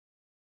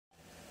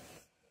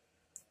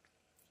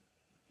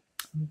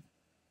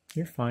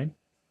You're fine.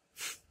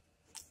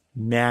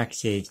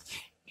 Max is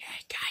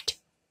cut.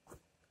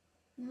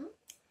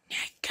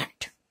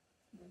 Cut.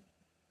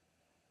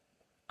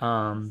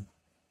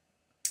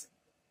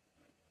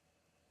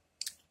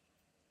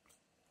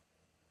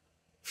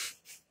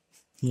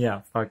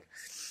 Yeah, fuck.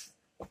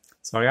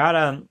 So I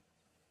gotta,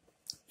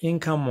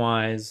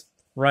 income-wise,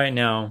 right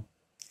now,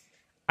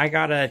 I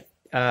gotta,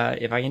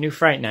 if I can do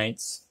Fright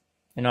Nights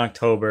in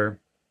October,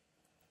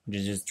 which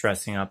is just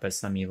dressing up as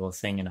some evil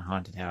thing in a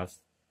haunted house,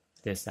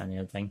 this, that, and the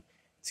other thing,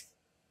 it's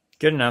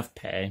good enough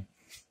pay.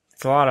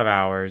 It's a lot of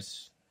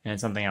hours, and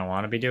it's something I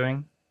want to be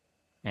doing.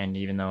 And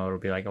even though it'll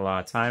be like a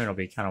lot of time, it'll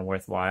be kind of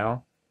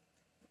worthwhile.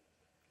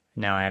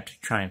 Now I have to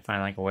try and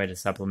find like a way to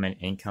supplement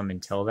income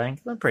until then,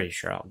 because I'm pretty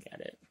sure I'll get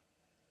it.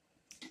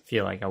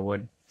 Feel like I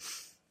would.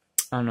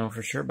 I don't know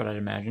for sure, but I'd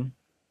imagine.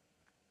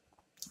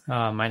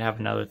 Might have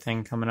another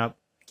thing coming up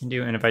I can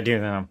do, and if I do,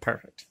 then I'm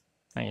perfect.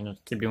 I can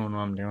just keep doing what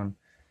I'm doing.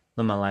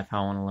 Live my life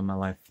how I want to live my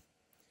life.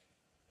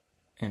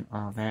 And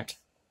all that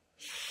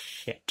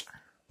shit.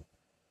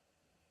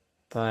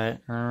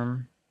 But,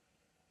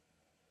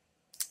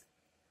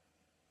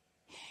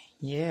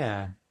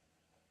 yeah.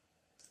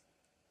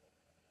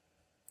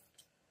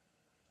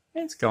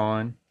 It's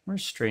going. We're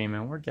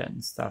streaming. We're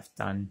getting stuff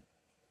done.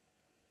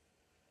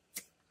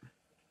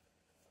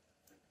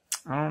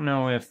 I don't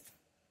know if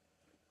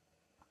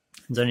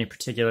there's any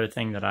particular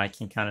thing that I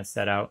can kind of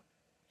set out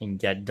and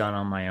get done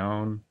on my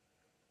own.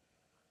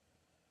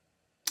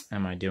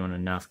 Am I doing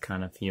enough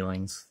kind of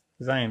feelings?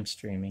 Because I am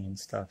streaming and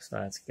stuff, so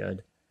that's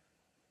good.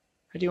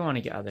 I do want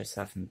to get other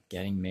stuff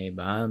getting made,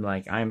 but I'm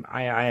like, I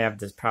have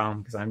this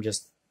problem because I'm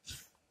just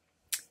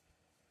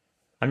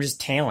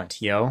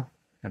talent, yo.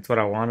 That's what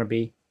I want to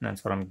be, and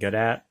that's what I'm good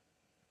at.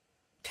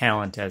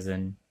 Talent as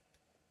in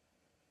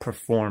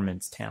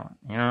performance talent,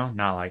 you know?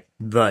 Not like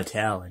the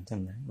talent,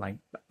 and like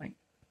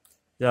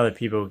the other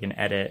people who can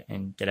edit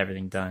and get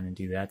everything done and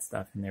do that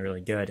stuff, and they're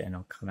really good, and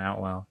it'll come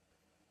out well.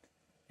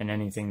 And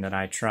anything that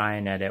I try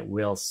and edit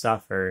will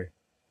suffer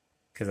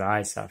because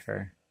I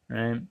suffer,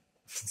 right?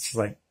 It's just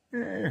like,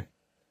 and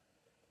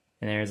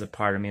there's a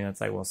part of me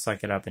that's like, well,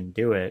 suck it up and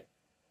do it.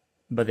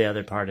 But the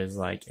other part is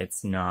like,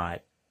 it's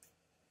not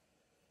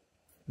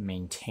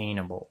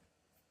maintainable,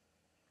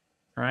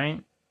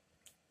 right?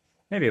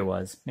 Maybe it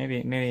was. Maybe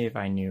if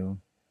I knew,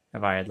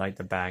 if I had like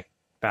the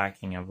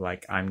backing of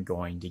like, I'm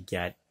going to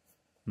get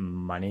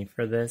money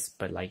for this,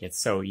 but like, it's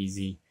so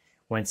easy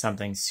when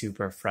something's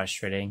super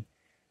frustrating.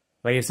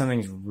 Like if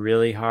something's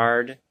really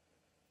hard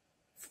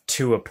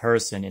to a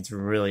person, it's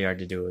really hard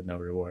to do it with no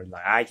reward.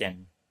 Like I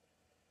can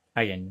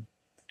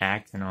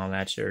act and all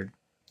that shit,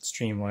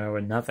 stream whatever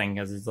with nothing,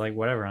 because it's like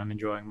whatever, I'm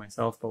enjoying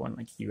myself. But when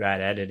like you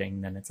add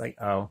editing, then it's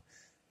like, oh,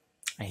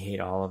 I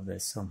hate all of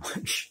this so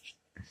much.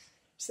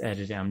 Just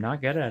editing, I'm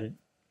not good at it.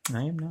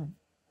 I am not.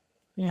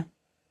 Yeah.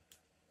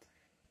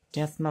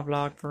 That's my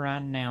vlog for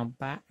right now.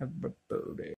 Bye everybody.